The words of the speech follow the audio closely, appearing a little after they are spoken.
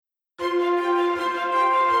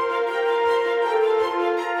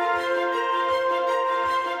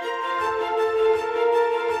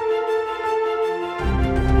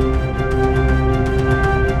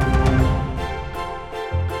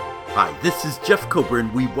This is Jeff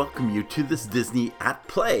Coburn. We welcome you to this Disney at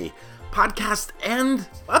Play podcast and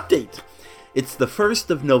update. It's the 1st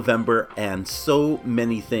of November and so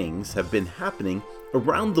many things have been happening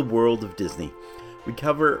around the world of Disney. We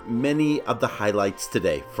cover many of the highlights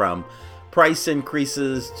today, from price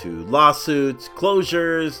increases to lawsuits,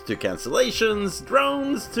 closures to cancellations,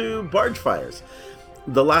 drones to barge fires.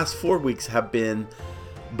 The last 4 weeks have been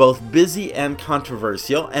both busy and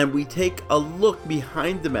controversial, and we take a look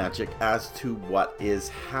behind the magic as to what is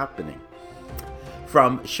happening.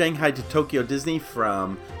 From Shanghai to Tokyo Disney,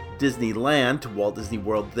 from Disneyland to Walt Disney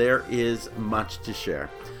World, there is much to share.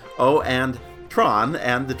 Oh, and Tron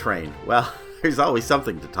and the train. Well, there's always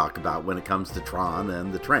something to talk about when it comes to Tron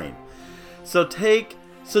and the train. So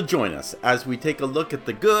join us as we take a look at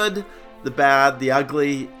the good, the bad, the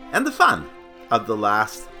ugly, and the fun of the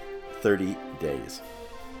last 30 days.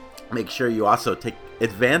 Make sure you also take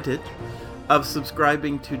advantage of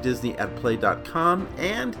subscribing to DisneyAtPlay.com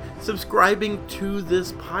and subscribing to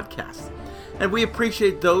this podcast. And we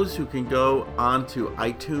appreciate those who can go onto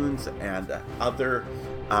iTunes and other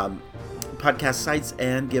podcast sites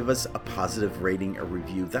and give us a positive rating or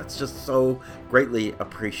review. That's just so greatly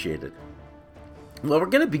appreciated. Well, we're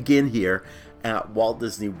going to begin here at Walt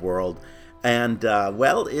Disney World. And,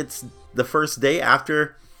 it's the first day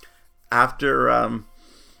after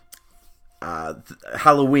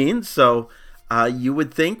Halloween, so you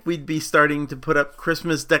would think we'd be starting to put up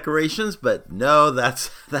Christmas decorations, but no,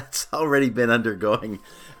 that's already been undergoing.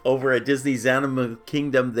 Over at Disney's Animal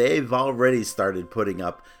Kingdom, they've already started putting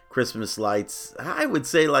up Christmas lights, I would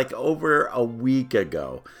say like over a week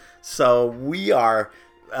ago. So we are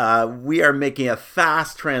making a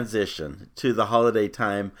fast transition to the holiday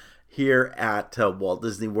time here at Walt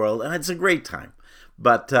Disney World, and it's a great time.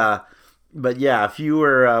 But yeah, if you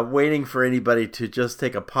were waiting for anybody to just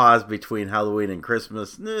take a pause between Halloween and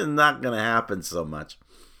Christmas, not going to happen so much.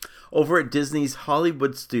 Over at Disney's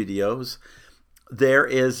Hollywood Studios, there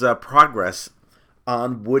is progress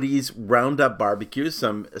on Woody's Roundup Barbecue.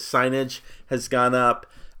 Some signage has gone up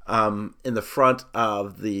in the front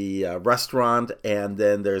of the restaurant, and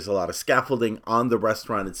then there's a lot of scaffolding on the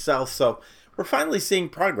restaurant itself. So we're finally seeing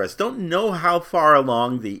progress. Don't know how far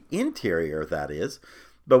along the interior that is,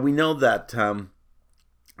 but we know that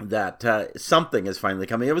something is finally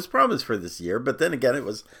coming. It was promised for this year, but then again, it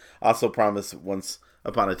was also promised once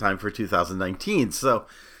upon a time for 2019. So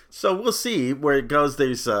we'll see where it goes.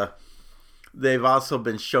 They've also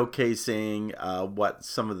been showcasing what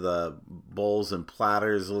some of the bowls and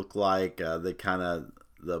platters look like. The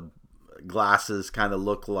glasses kind of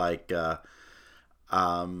look like the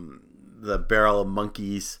Barrel of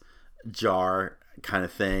Monkeys jar kind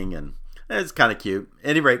of thing, and it's kind of cute.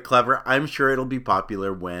 At any rate, clever. I'm sure it'll be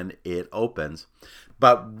popular when it opens.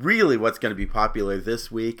 But really what's going to be popular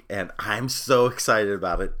this week, and I'm so excited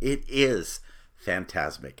about it, it is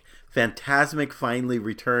Fantasmic. Fantasmic finally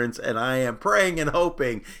returns, and I am praying and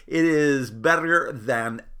hoping it is better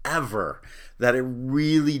than ever, that it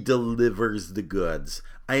really delivers the goods.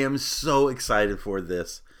 I am so excited for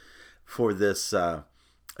this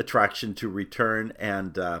attraction to return,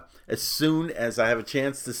 and as soon as I have a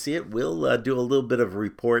chance to see it, we'll do a little bit of a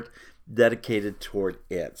report dedicated toward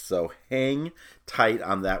it. So hang tight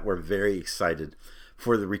on that. We're very excited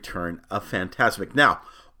for the return of Fantasmic. Now,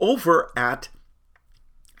 over at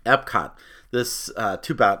Epcot, this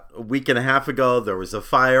about a week and a half ago, there was a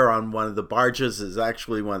fire on one of the barges. It's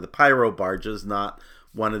actually one of the pyro barges, not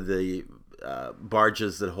one of the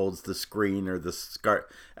barges that holds the screen or the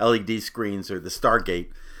LED screens or the Stargate.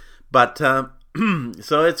 But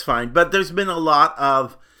so it's fine. But there's been a lot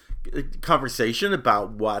of conversation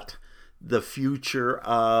about what the future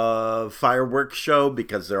of fireworks show,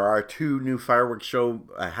 because there are 2 new fireworks show,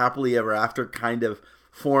 Happily Ever After kind of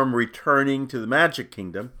form, returning to the Magic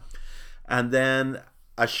Kingdom, and then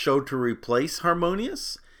a show to replace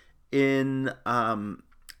Harmonious in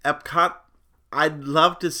Epcot. I'd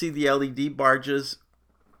love to see the LED barges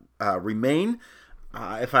remain.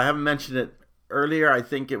 If I haven't mentioned it earlier, I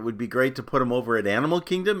think it would be great to put them over at Animal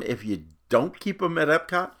Kingdom if you don't keep them at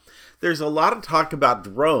Epcot. There's a lot of talk about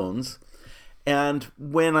drones, and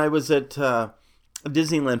when I was at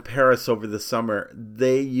Disneyland Paris over the summer,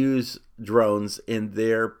 they use drones in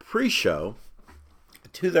their pre-show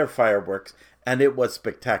to their fireworks, and it was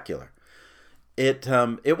spectacular. It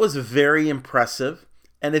was very impressive.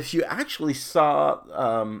 And if you actually saw,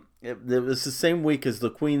 it was the same week as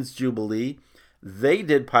the Queen's Jubilee. They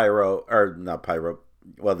did pyro, or not pyro.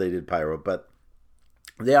 Well, they did pyro, but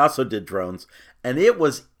they also did drones. And it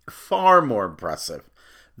was far more impressive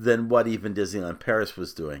than what even Disneyland Paris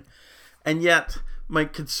was doing. And yet, my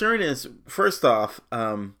concern is, first off,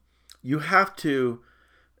 you have to,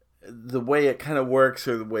 the way it kind of works,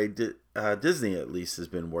 or the way Disney at least has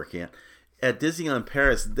been working at Disneyland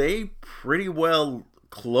Paris, they pretty well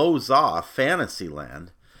close off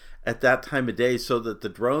Fantasyland at that time of day so that the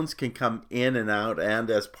drones can come in and out, and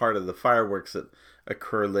as part of the fireworks that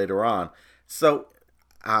occur later on. So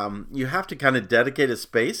you have to kind of dedicate a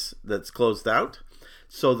space that's closed out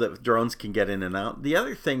so that drones can get in and out. The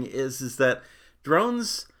other thing is that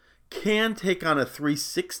drones can take on a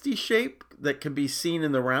 360 shape that can be seen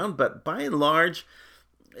in the round, but by and large,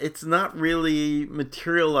 it's not really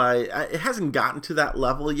materialized. It hasn't gotten to that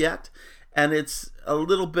level yet, and it's a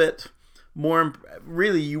little bit more.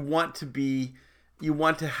 Really, you want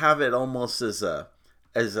to have it almost as a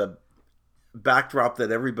backdrop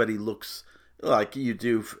that everybody looks like you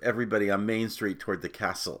do. Everybody on Main Street toward the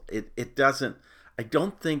castle. It doesn't. I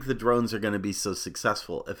don't think the drones are going to be so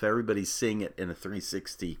successful if everybody's seeing it in a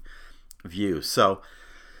 360 view. So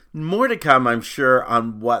more to come, I'm sure,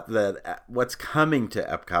 on what's coming to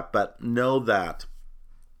Epcot. But know that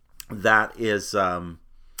is a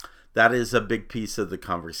big piece of the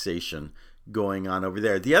conversation going on over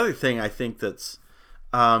there. The other thing I think that's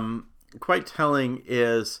quite telling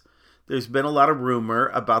is there's been a lot of rumor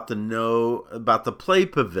about the Play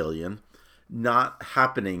Pavilion not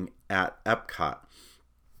happening at Epcot.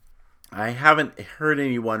 I haven't heard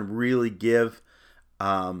anyone really give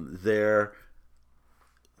their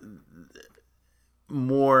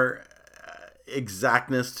more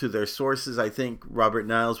exactness to their sources. I think Robert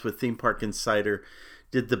Niles with Theme Park Insider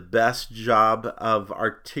did the best job of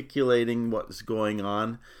articulating what's going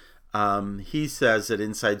on. He says that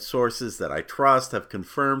inside sources that I trust have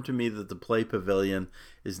confirmed to me that the Play Pavilion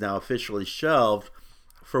is now officially shelved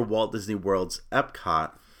for Walt Disney World's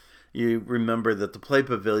Epcot. You remember that the Play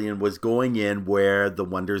Pavilion was going in where the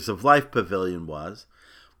Wonders of Life Pavilion was.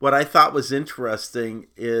 What I thought was interesting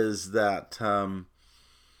is that while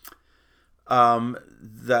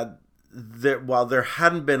there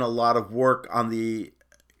hadn't been a lot of work on the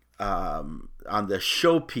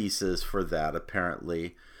showpieces for that,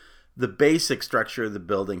 apparently, the basic structure of the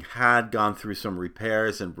building had gone through some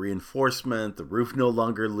repairs and reinforcement. The roof no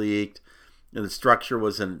longer leaked, and the structure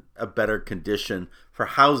was in a better condition for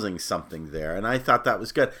housing something there. And I thought that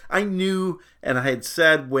was good. I knew, and I had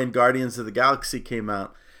said when Guardians of the Galaxy came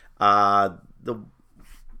out, the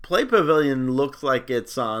Play Pavilion looks like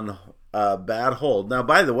it's on a bad hold. Now,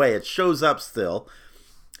 by the way, it shows up still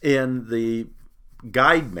in the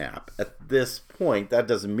guide map at this point. That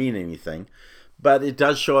doesn't mean anything, but it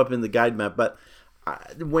does show up in the guide map. But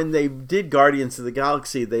when they did Guardians of the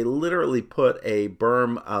Galaxy, they literally put a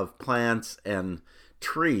berm of plants and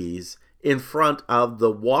trees in front of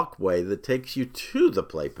the walkway that takes you to the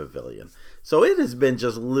Play Pavilion. So it has been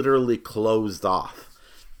just literally closed off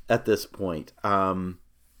at this point. And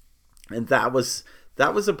that was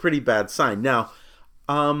a pretty bad sign. Now,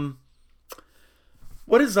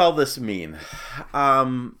 what does all this mean?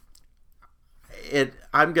 I'm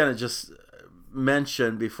going to just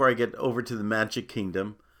mention before I get over to the Magic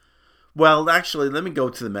Kingdom. Well, actually, let me go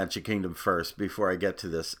to the Magic Kingdom first before I get to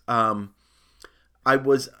this. I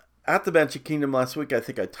was at the Magic Kingdom last week. I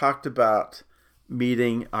think I talked about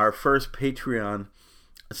meeting our first Patreon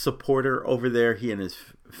supporter over there, he and his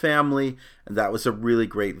family, and that was a really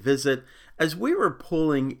great visit. As we were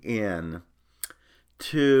pulling in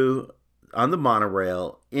on the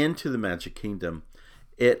monorail into the Magic Kingdom,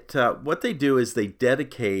 what they do is they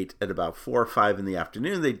dedicate at about 4 or 5 in the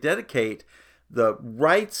afternoon. They dedicate the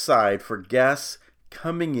right side for guests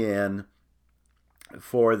coming in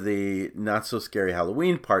for the Not So Scary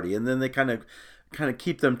Halloween party, and then they kind of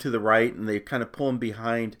keep them to the right, and they kind of pull them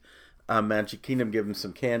behind Magic Kingdom, give them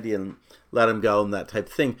some candy, and let them go, and that type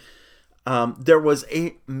of thing. There was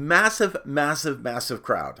a massive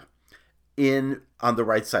crowd on the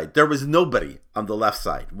right side. There was nobody on the left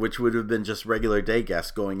side, which would have been just regular day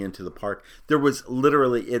guests going into the park. There was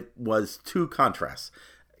it was two contrasts.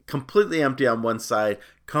 Completely empty on one side,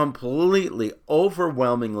 completely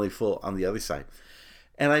overwhelmingly full on the other side.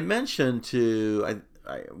 And I mentioned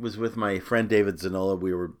I was with my friend David Zanola.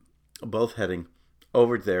 We were both heading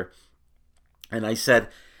over there. And I said,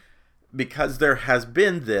 because there has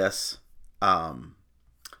been this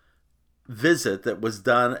visit that was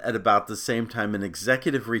done at about the same time, an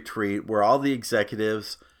executive retreat where all the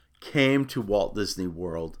executives came to Walt Disney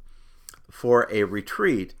World for a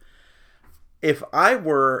retreat. If I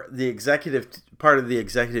were part of the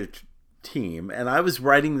executive team and I was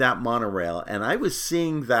riding that monorail and I was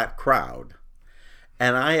seeing that crowd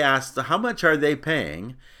and I asked, how much are they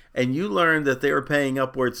paying? And you learned that they were paying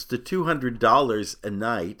upwards to $200 a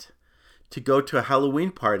night to go to a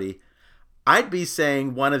Halloween party, I'd be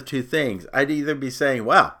saying one of two things. I'd either be saying,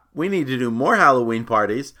 well, we need to do more Halloween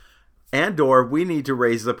parties, and or we need to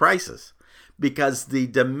raise the prices, because the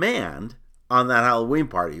demand on that Halloween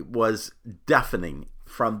party was deafening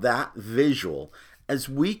from that visual as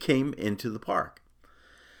we came into the park.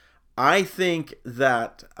 I think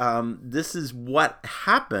that this is what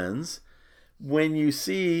happens when you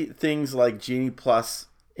see things like Genie Plus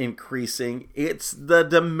increasing. It's the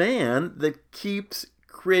demand that keeps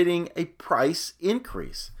creating a price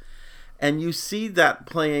increase. And you see that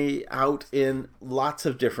play out in lots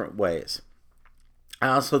of different ways. I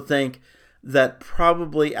also think that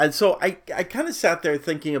probably, and so I kind of sat there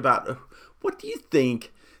thinking about, what do you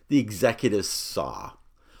think the executives saw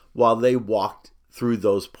while they walked through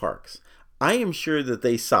those parks? I am sure that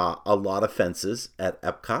they saw a lot of fences at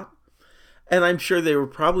Epcot. And I'm sure they were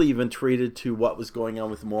probably even treated to what was going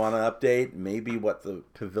on with Moana Update, maybe what the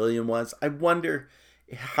pavilion was. I wonder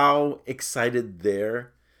how excited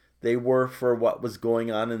they were for what was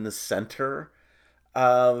going on in the center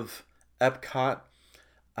of Epcot.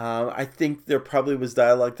 I think there probably was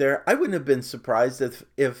dialogue there. I wouldn't have been surprised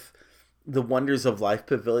if the Wonders of Life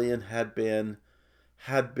Pavilion had been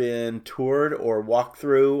toured or walked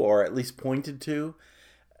through or at least pointed to.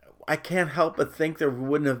 I can't help but think there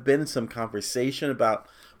wouldn't have been some conversation about,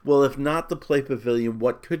 well, if not the Play Pavilion,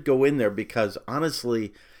 what could go in there? Because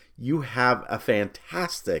honestly, you have a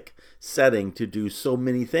fantastic setting to do so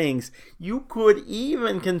many things. You could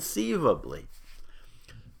even conceivably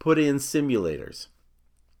put in simulators.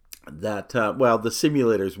 That well, the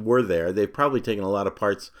simulators were there. They've probably taken a lot of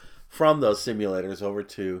parts from those simulators over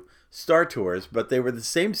to Star Tours, but they were the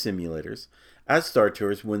same simulators as Star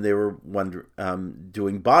Tours when they were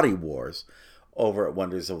doing Body Wars over at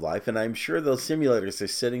Wonders of Life. And I'm sure those simulators are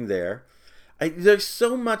sitting there. There's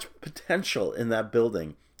so much potential in that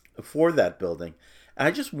building, for that building. And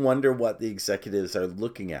I just wonder what the executives are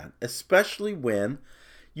looking at, especially when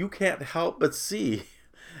you can't help but see,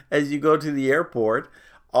 as you go to the airport,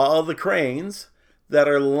 all the cranes that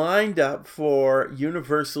are lined up for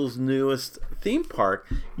Universal's newest theme park.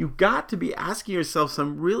 You've got to be asking yourself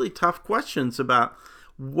some really tough questions about,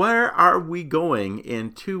 where are we going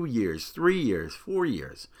in 2 years, 3 years, 4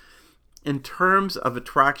 years? In terms of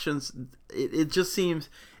attractions, it just seems,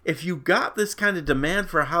 if you got this kind of demand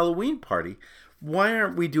for a Halloween party, why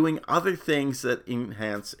aren't we doing other things that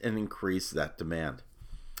enhance and increase that demand?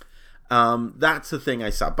 That's the thing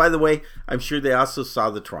I saw. By the way, I'm sure they also saw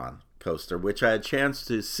the Tron coaster, which I had a chance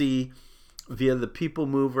to see via the People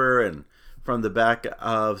Mover and from the back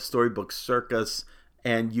of Storybook Circus,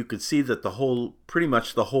 and you could see that pretty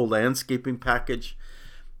much the whole landscaping package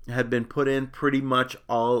had been put in. Pretty much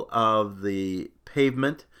all of the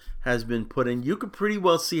pavement has been put in. You could pretty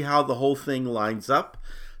well see how the whole thing lines up.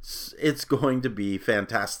 It's going to be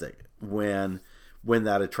fantastic when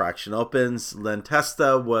that attraction opens.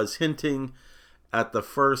 Lentesta was hinting at the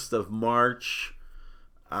 1st of March,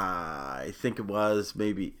 I think it was,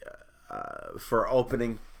 maybe for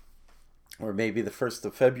opening, or maybe the 1st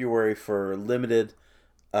of February for limited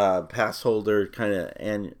pass holder kind of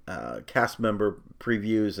and cast member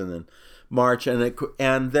previews, and then March,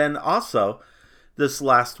 and then also this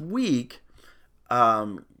last week,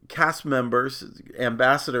 cast members,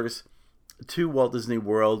 ambassadors to Walt Disney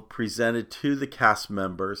World presented to the cast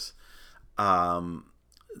members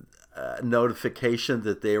notification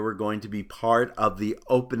that they were going to be part of the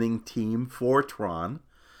opening team for Tron,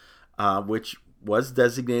 which was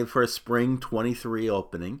designated for a spring 23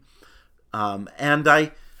 opening.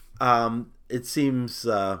 It seems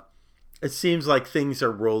like things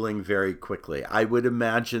are rolling very quickly. I would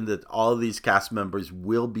imagine that all of these cast members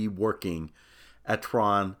will be working at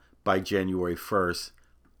Tron by January 1st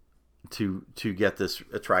to get this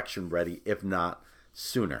attraction ready, if not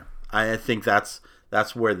sooner. I think that's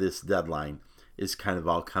where this deadline is kind of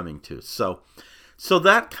all coming to. So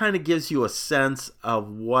that kind of gives you a sense of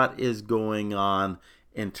what is going on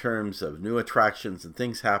in terms of new attractions and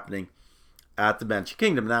things happening at the Magic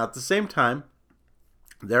Kingdom. Now, at the same time,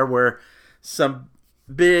 there were some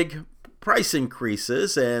big price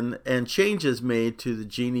increases and changes made to the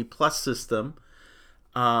Genie Plus system.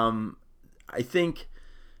 I think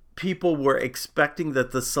people were expecting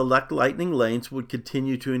that the select Lightning lanes would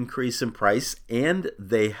continue to increase in price, and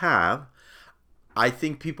they have. I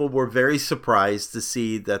think people were very surprised to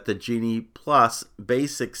see that the Genie Plus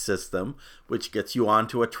basic system, which gets you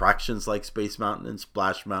onto attractions like Space Mountain and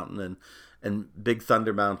Splash Mountain and Big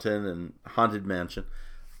Thunder Mountain and Haunted Mansion,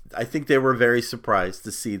 I think they were very surprised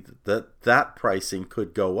to see that pricing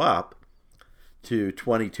could go up to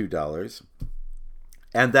 $22.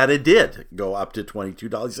 and that it did go up to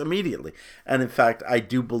 $22 immediately. And in fact, I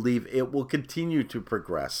do believe it will continue to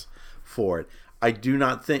progress forward. I do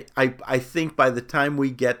not think, I think by the time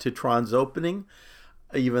we get to Tron's opening,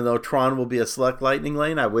 even though Tron will be a select Lightning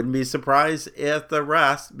Lane, I wouldn't be surprised if the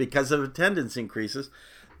rest, because of attendance increases,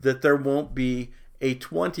 that there won't be a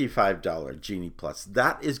 $25 Genie Plus.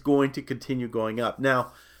 That is going to continue going up.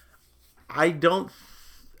 Now, I'm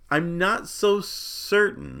not so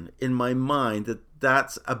certain in my mind that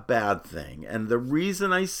that's a bad thing. And the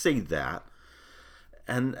reason I say that,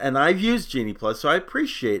 and I've used Genie Plus, so I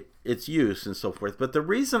appreciate its use and so forth, but the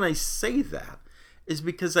reason I say that is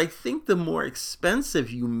because I think the more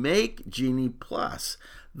expensive you make Genie Plus,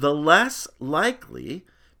 the less likely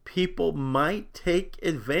people might take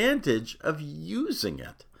advantage of using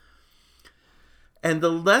it. And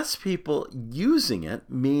the less people using it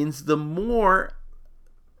means the more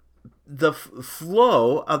the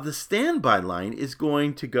flow of the standby line is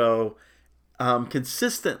going to go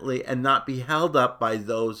consistently and not be held up by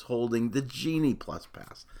those holding the Genie Plus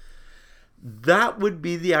pass. That would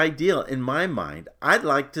be the ideal in my mind. I'd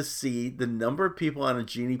like to see the number of people on a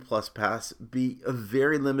Genie Plus pass be a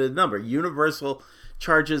very limited number. Universal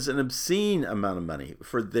charges an obscene amount of money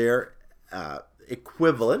for their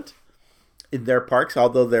equivalent in their parks,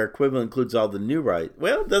 although their equivalent includes all the new rides.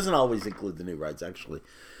 Well, it doesn't always include the new rides, actually.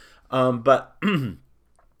 But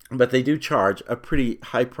they do charge a pretty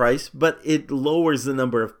high price, but it lowers the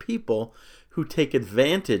number of people who take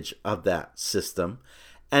advantage of that system.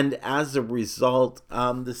 And as a result,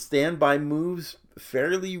 the standby moves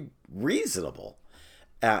fairly reasonable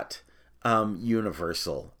at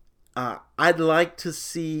Universal. I'd like to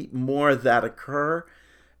see more of that occur.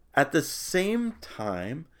 At the same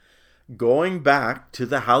time, going back to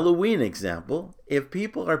the Halloween example, if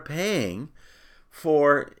people are paying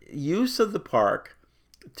for use of the park,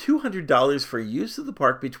 $200 for use of the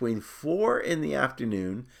park between 4 in the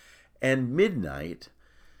afternoon and midnight,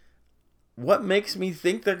 what makes me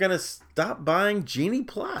think they're going to stop buying Genie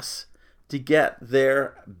Plus to get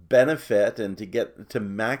their benefit and to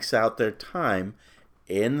max out their time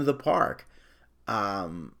in the park?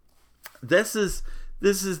 This is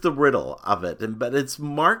the riddle of it, but it's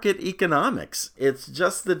market economics. It's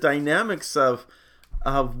just the dynamics of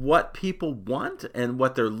what people want and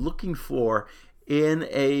what they're looking for in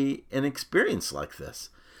an experience like this.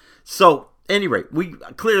 So, anyway, we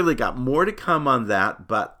clearly got more to come on that,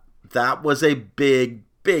 but that was a big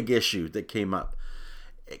issue that came up.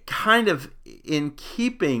 Kind of in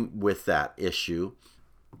keeping with that issue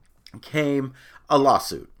came a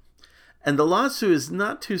lawsuit. And the lawsuit is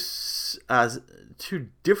not too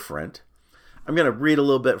different. I'm going to read a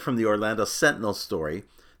little bit from the Orlando Sentinel story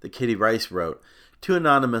that Katie Rice wrote. 2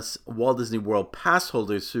 anonymous Walt Disney World pass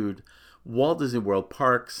holders sued Walt Disney World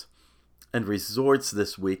Parks and Resorts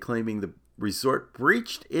this week, claiming the resort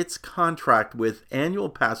breached its contract with annual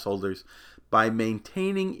pass holders by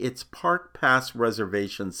maintaining its park pass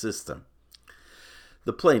reservation system.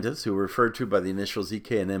 The plaintiffs, who are referred to by the initials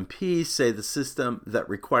EK and MP, say the system that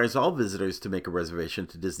requires all visitors to make a reservation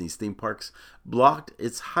to Disney's theme parks blocked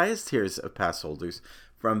its highest tiers of pass holders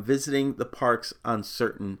from visiting the parks on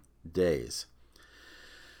certain days.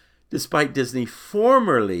 Despite Disney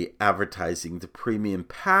formerly advertising the premium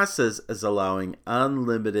passes as allowing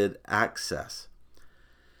unlimited access.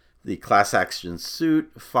 The class action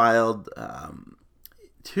suit filed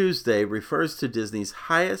Tuesday refers to Disney's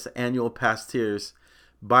highest annual pass tiers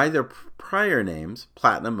by their prior names,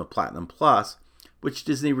 Platinum and Platinum Plus, which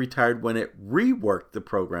Disney retired when it reworked the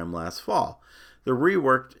program last fall. The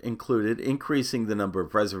rework included increasing the number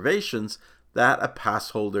of reservations that a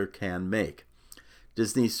pass holder can make.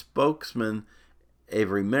 Disney spokesman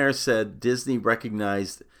Avery Mayer said Disney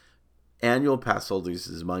recognized annual pass holders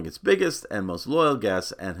as among its biggest and most loyal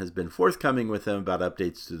guests and has been forthcoming with them about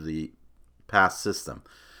updates to the pass system.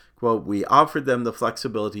 Quote, "We offered them the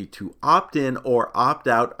flexibility to opt in or opt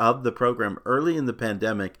out of the program early in the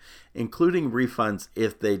pandemic, including refunds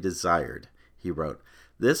if they desired," he wrote.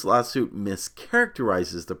 "This lawsuit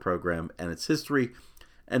mischaracterizes the program and its history,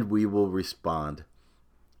 and we will respond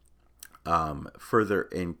further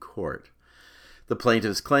in court." The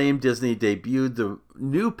plaintiffs claim Disney debuted the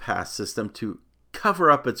new pass system to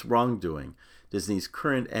cover up its wrongdoing. Disney's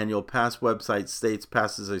current annual pass website states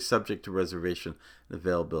passes are subject to reservation and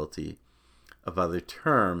availability of other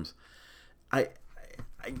terms. And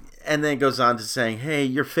then it goes on to saying, hey,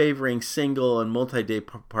 you're favoring single and multi-day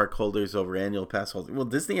park holders over annual pass holders. Well,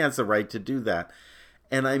 Disney has the right to do that.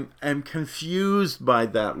 And I'm confused by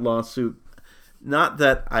that lawsuit not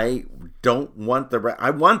that I don't want I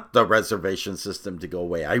want the reservation system to go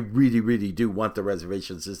away. I really, really do want the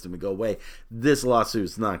reservation system to go away. This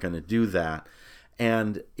lawsuit's not going to do that.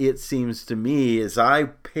 And it seems to me, as I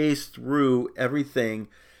paced through everything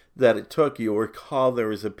that it took, you'll recall there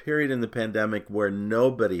was a period in the pandemic where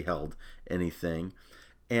nobody held anything.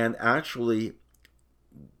 And actually,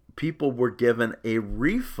 people were given a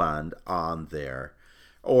refund on there,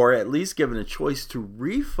 or at least given a choice to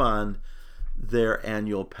refund their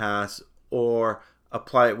annual pass or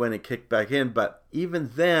apply it when it kicked back in. But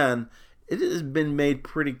even then, it has been made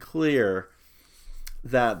pretty clear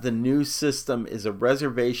that the new system is a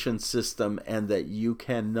reservation system and that you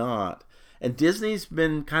cannot. And Disney's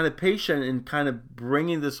been kind of patient in kind of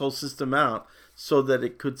bringing this whole system out so that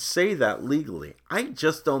it could say that legally. I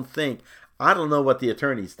just don't think, I don't know what the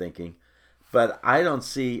attorney's thinking, but I don't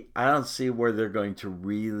see where they're going to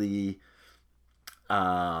really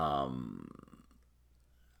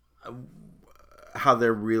how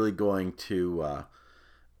they're really going to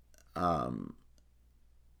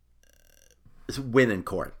win in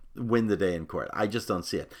court, win the day in court. I just don't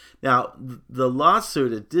see it. Now, the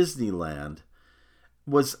lawsuit at Disneyland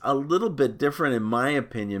was a little bit different in my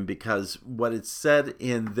opinion, because what it said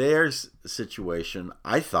in their situation,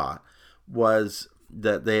 I thought, was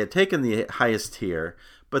that they had taken the highest tier,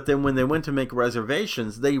 but then when they went to make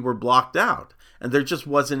reservations, they were blocked out, and there just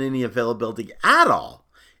wasn't any availability at all,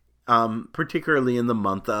 particularly in the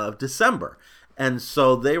month of December. And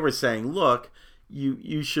so they were saying, look,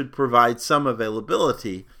 you should provide some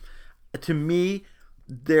availability. To me,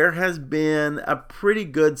 there has been a pretty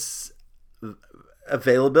good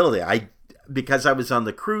availability. Because I was on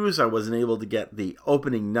the cruise, I wasn't able to get the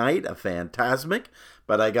opening night of Fantasmic,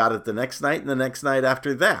 but I got it the next night and the next night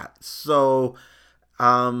after that. So,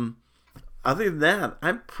 other than that,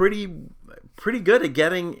 I'm pretty good at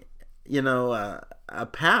getting, a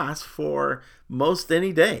pass for most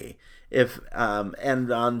any day. If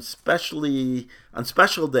and on special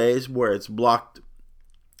days where it's blocked,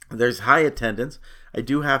 there's high attendance, I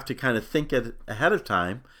do have to kind of think it ahead of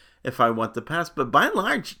time if I want the pass. But by and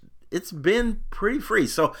large, it's been pretty free.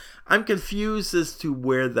 So I'm confused as to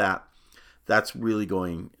where that's really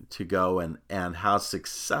going to go and how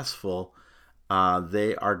successful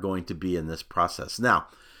they are going to be in this process. Now,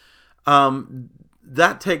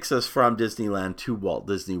 that takes us from Disneyland to Walt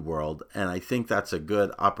Disney World, and I think that's a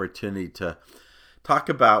good opportunity to talk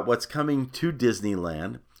about what's coming to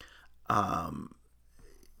Disneyland. Of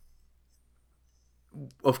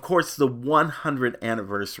course, the 100th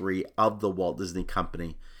anniversary of the Walt Disney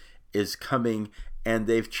Company is coming, and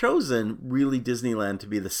they've chosen really Disneyland to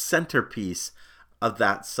be the centerpiece of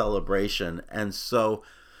that celebration. And so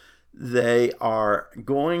they are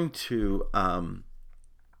going to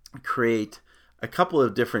create a couple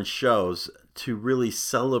of different shows to really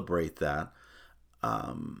celebrate that.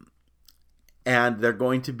 And they're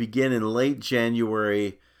going to begin in late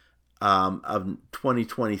January of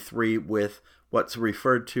 2023 with what's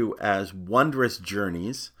referred to as Wondrous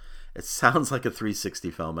Journeys. It sounds like a 360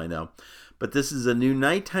 film, I know. But this is a new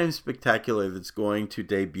nighttime spectacular that's going to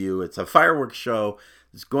debut. It's a fireworks show.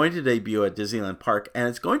 It's going to debut at Disneyland Park, and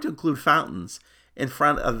it's going to include fountains in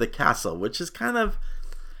front of the castle, which is kind of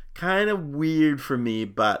weird for me,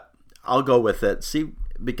 but I'll go with it. See,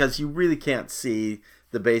 because you really can't see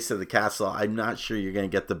the base of the castle. I'm not sure you're going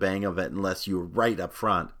to get the bang of it unless you're right up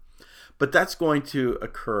front. But that's going to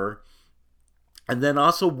occur. And then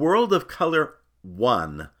also World of Color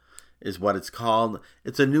 1 is what it's called.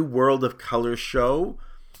 It's a new World of Color show.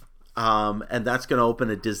 And that's going to open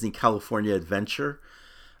at Disney California Adventure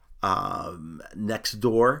next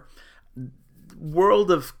door.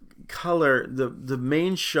 World of Color, the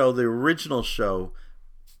main show, the original show,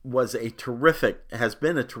 has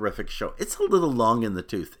been a terrific show. It's a little long in the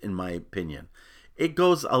tooth, in my opinion. It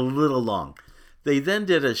goes a little long. They then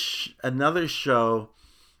did another show,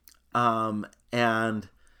 and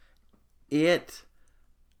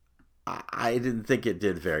I didn't think it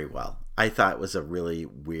did very well. I thought it was a really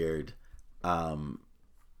weird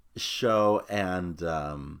show,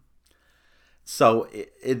 and so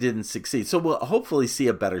it didn't succeed. So we'll hopefully see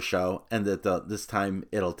a better show, and that this time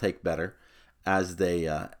it'll take better as they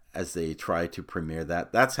try to premiere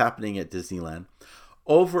that. That's happening at Disneyland.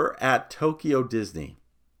 Over at Tokyo Disney,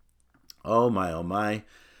 oh my,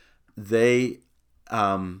 they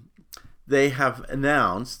have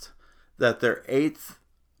announced that their 8th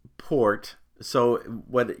port. So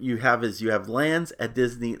what you have is you have lands at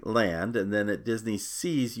Disneyland, and then at Disney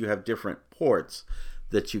Seas you have different ports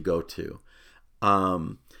that you go to.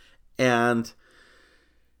 And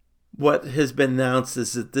what has been announced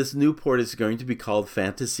is that this new port is going to be called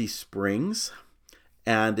Fantasy Springs.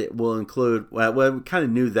 and it will include, well, we kind of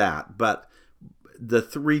knew that, but the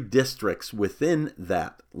 3 districts within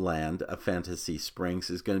that land of Fantasy Springs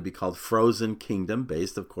is going to be called Frozen Kingdom,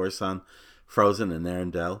 based, of course, on Frozen and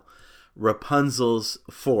Arendelle, Rapunzel's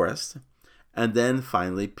Forest, and then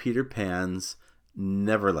finally Peter Pan's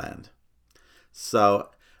Neverland. So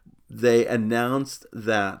they announced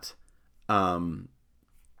that the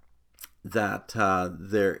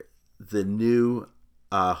new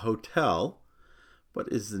hotel. What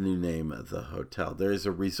is the new name of the hotel? There is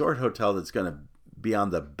a resort hotel that's going to be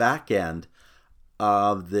on the back end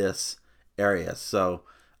of this area. So,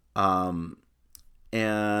 and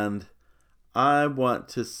I want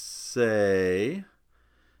to say,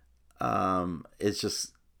 it's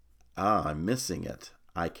just, I'm missing it.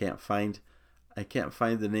 I can't find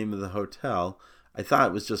the name of the hotel. I thought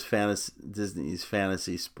it was just Disney's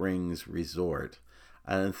Fantasy Springs Resort.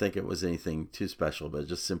 I didn't think it was anything too special, but it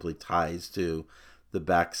just simply ties to the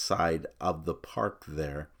backside of the park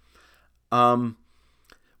there.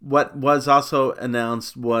 What was also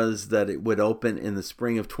announced was that it would open in the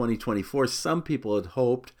spring of 2024. Some people had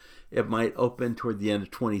hoped it might open toward the end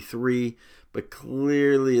of 23, but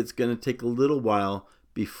clearly it's going to take a little while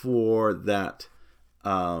before that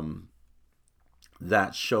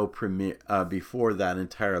that show premiere, before that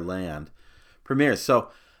entire land premieres. So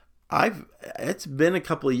it's been a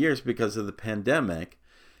couple of years because of the pandemic.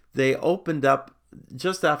 They opened up,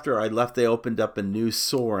 just after I left, they opened up a new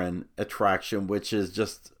Soarin' attraction, which is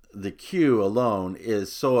just, the queue alone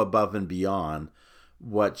is so above and beyond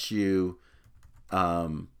what you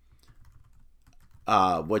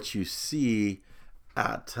see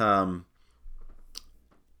at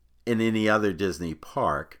in any other Disney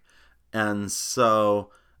park. And so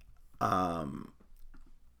I'm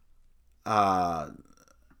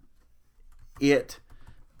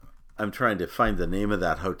trying to find the name of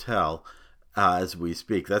that hotel as we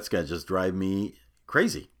speak. That's going to just drive me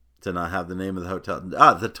crazy to not have the name of the hotel.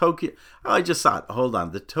 The Tokyo. Oh, I just saw it. Hold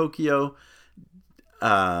on. The Tokyo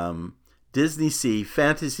Disney Sea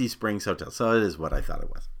Fantasy Springs Hotel. So it is what I thought it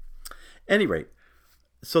was. At any rate,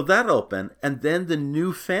 so that opened, and then the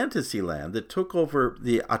new Fantasyland that took over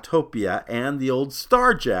the Autopia and the old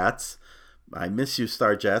Starjets. I miss you,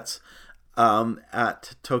 Starjets.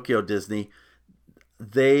 At Tokyo Disney,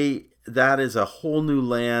 that is a whole new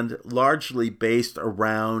land, largely based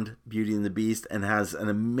around Beauty and the Beast, and has an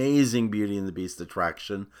amazing Beauty and the Beast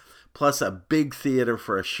attraction, plus a big theater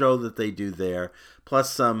for a show that they do there,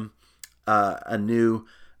 plus some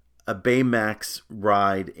a Baymax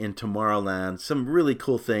ride in Tomorrowland. Some really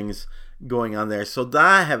cool things going on there. So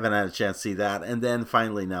I haven't had a chance to see that, and then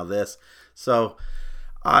finally now this. So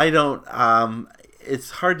I don't.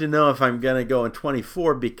 It's hard to know if I'm going to go in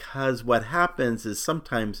 24, because what happens is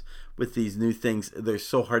sometimes with these new things, they're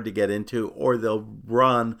so hard to get into, or they'll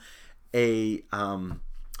run a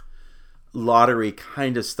lottery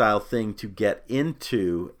kind of style thing to get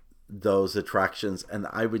into those attractions, and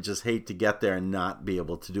I would just hate to get there and not be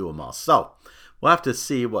able to do them all. So we'll have to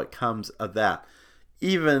see what comes of that.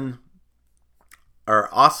 Even, or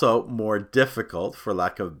also more difficult, for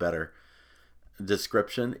lack of a better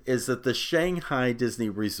description, is that the Shanghai Disney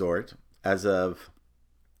Resort, as of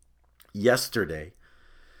yesterday,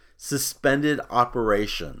 suspended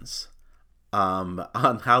operations on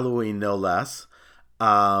Halloween, no less.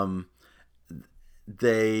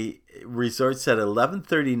 Resort said at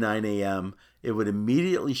 11:39 a.m. it would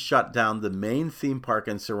immediately shut down the main theme park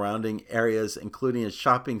and surrounding areas, including a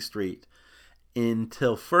shopping street,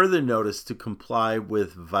 until further notice to comply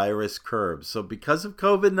with virus curbs. So because of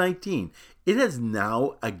COVID-19, it has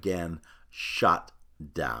now again shut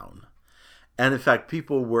down. And in fact,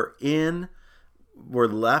 people were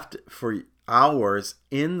left for hours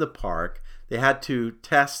in the park. They had to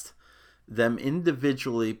test them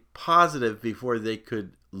individually positive before they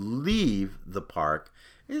could leave the park.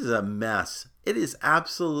 It is a mess. It is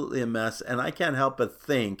absolutely a mess, and I can't help but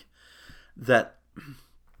think that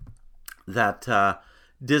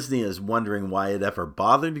Disney is wondering why it ever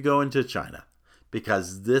bothered to go into China,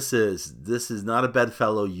 because this is not a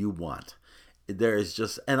bedfellow you want. There is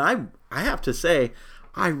just, and I have to say,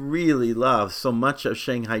 I really love so much of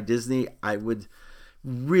Shanghai Disney. I would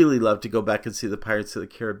really love to go back and see the Pirates of the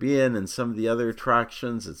Caribbean and some of the other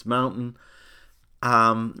attractions. It's mountain,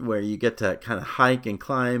 where you get to kind of hike and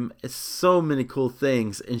climb. It's so many cool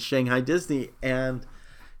things in Shanghai Disney, and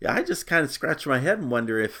yeah, I just kind of scratch my head and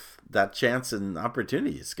wonder if that chance and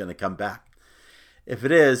opportunity is going to come back. If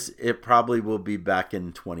it is, it probably will be back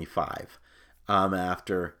in 25,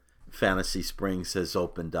 after Fantasy Springs has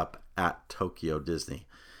opened up at Tokyo Disney.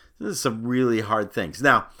 This is some really hard things.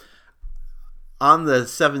 Now, on the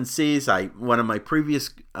Seven Seas, one of my previous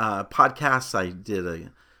podcasts, I did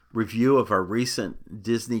a review of our recent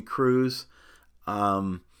Disney cruise.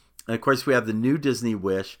 And of course, we have the new Disney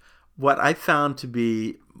Wish. What I found to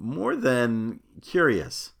be more than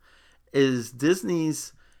curious is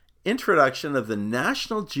Disney's introduction of the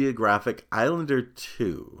National Geographic Islander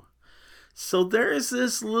 2. So there is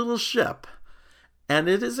this little ship, and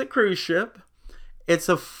it is a cruise ship. It's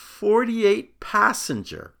a 48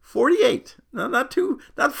 passenger, 48, no, not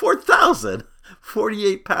 4,000,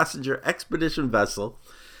 48 passenger expedition vessel,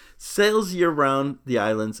 sails year-round the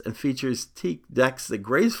islands and features teak decks that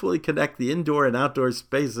gracefully connect the indoor and outdoor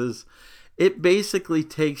spaces. It basically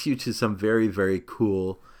takes you to some very, very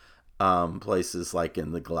cool places like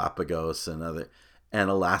in the Galapagos and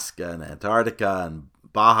Alaska and Antarctica and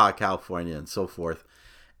Baja California and so forth.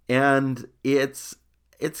 And it's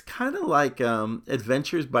kind of like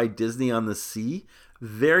Adventures by Disney on the Sea,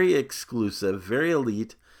 very exclusive, very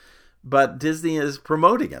elite, but Disney is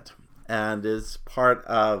promoting it and is part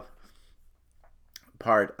of.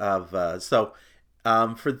 So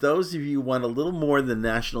for those of you who want a little more than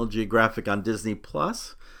National Geographic on Disney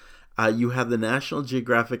Plus, you have the National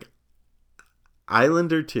Geographic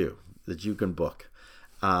Islander 2 that you can book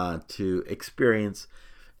to experience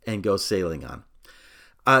and go sailing on.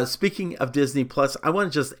 Speaking of Disney Plus, I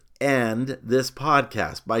want to just end this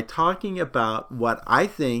podcast by talking about what I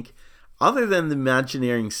think, other than the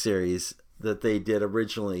Imagineering series that they did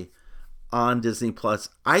originally on Disney Plus,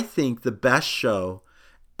 I think the best show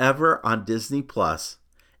ever on Disney Plus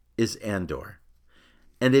is Andor.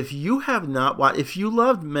 And if you have not watched, if you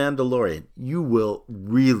loved Mandalorian, you will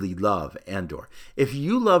really love Andor. If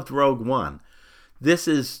you loved Rogue One, this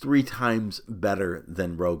is 3 times better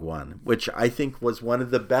than Rogue One, which I think was one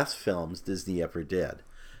of the best films Disney ever did.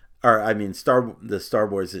 The Star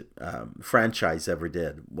Wars franchise ever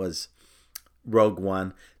did was Rogue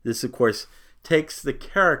One. This, of course, takes the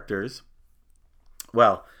characters,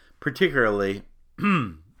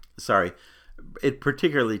 it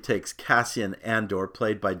particularly takes Cassian Andor,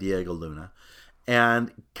 played by Diego Luna,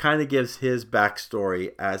 and kind of gives his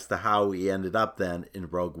backstory as to how he ended up then in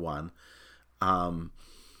Rogue One. And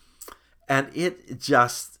it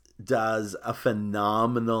just does a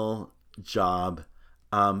phenomenal job.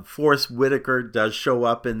 Forrest Whitaker does show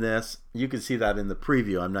up in this. You can see that in the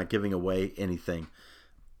preview. I'm not giving away anything.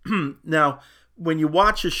 Now, when you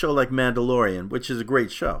watch a show like Mandalorian, which is a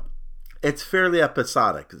great show, it's fairly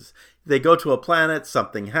episodic. They go to a planet,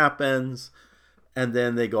 something happens, and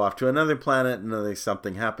then they go off to another planet, and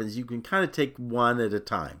something happens. You can kind of take one at a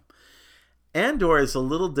time. Andor is a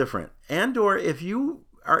little different. Andor, if you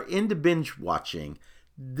are into binge watching,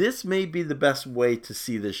 this may be the best way to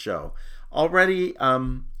see this show. Already,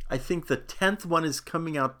 I think the 10th one is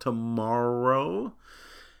coming out tomorrow,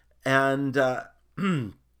 and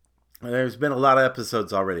there's been a lot of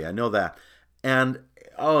episodes already. I know that. And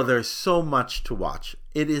there's so much to watch.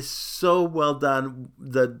 It is so well done.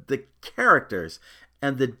 The characters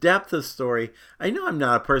and the depth of story. I know I'm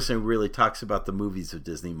not a person who really talks about the movies of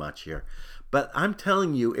Disney much here, but I'm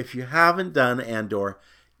telling you, if you haven't done Andor,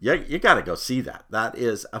 you got to go see that. That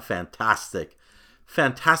is a fantastic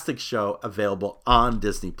show available on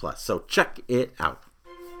Disney Plus. So check it out.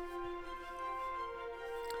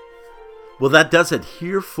 Well, that does it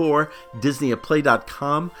here for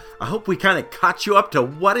DisneyAtPlay.com. I hope we kind of caught you up to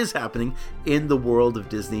what is happening in the world of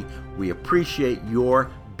Disney. We appreciate your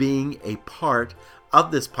being a part of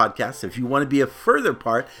this podcast. If you want to be a further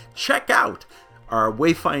part, check out our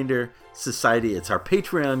Wayfinder Society. It's our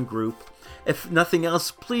Patreon group. If nothing else,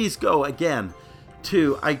 please go again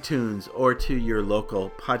to iTunes or to your local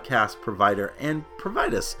podcast provider and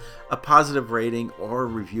provide us a positive rating or a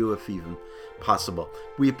review if even possible.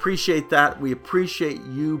 We appreciate that. We appreciate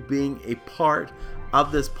you being a part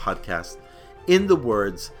of this podcast. In the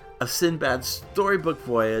words of Sinbad's storybook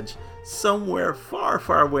voyage, somewhere far,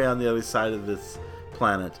 far away on the other side of this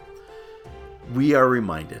planet, we are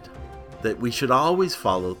reminded that we should always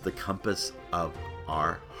follow the compass of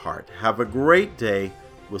our heart. Have a great day.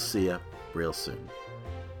 We'll see you real soon.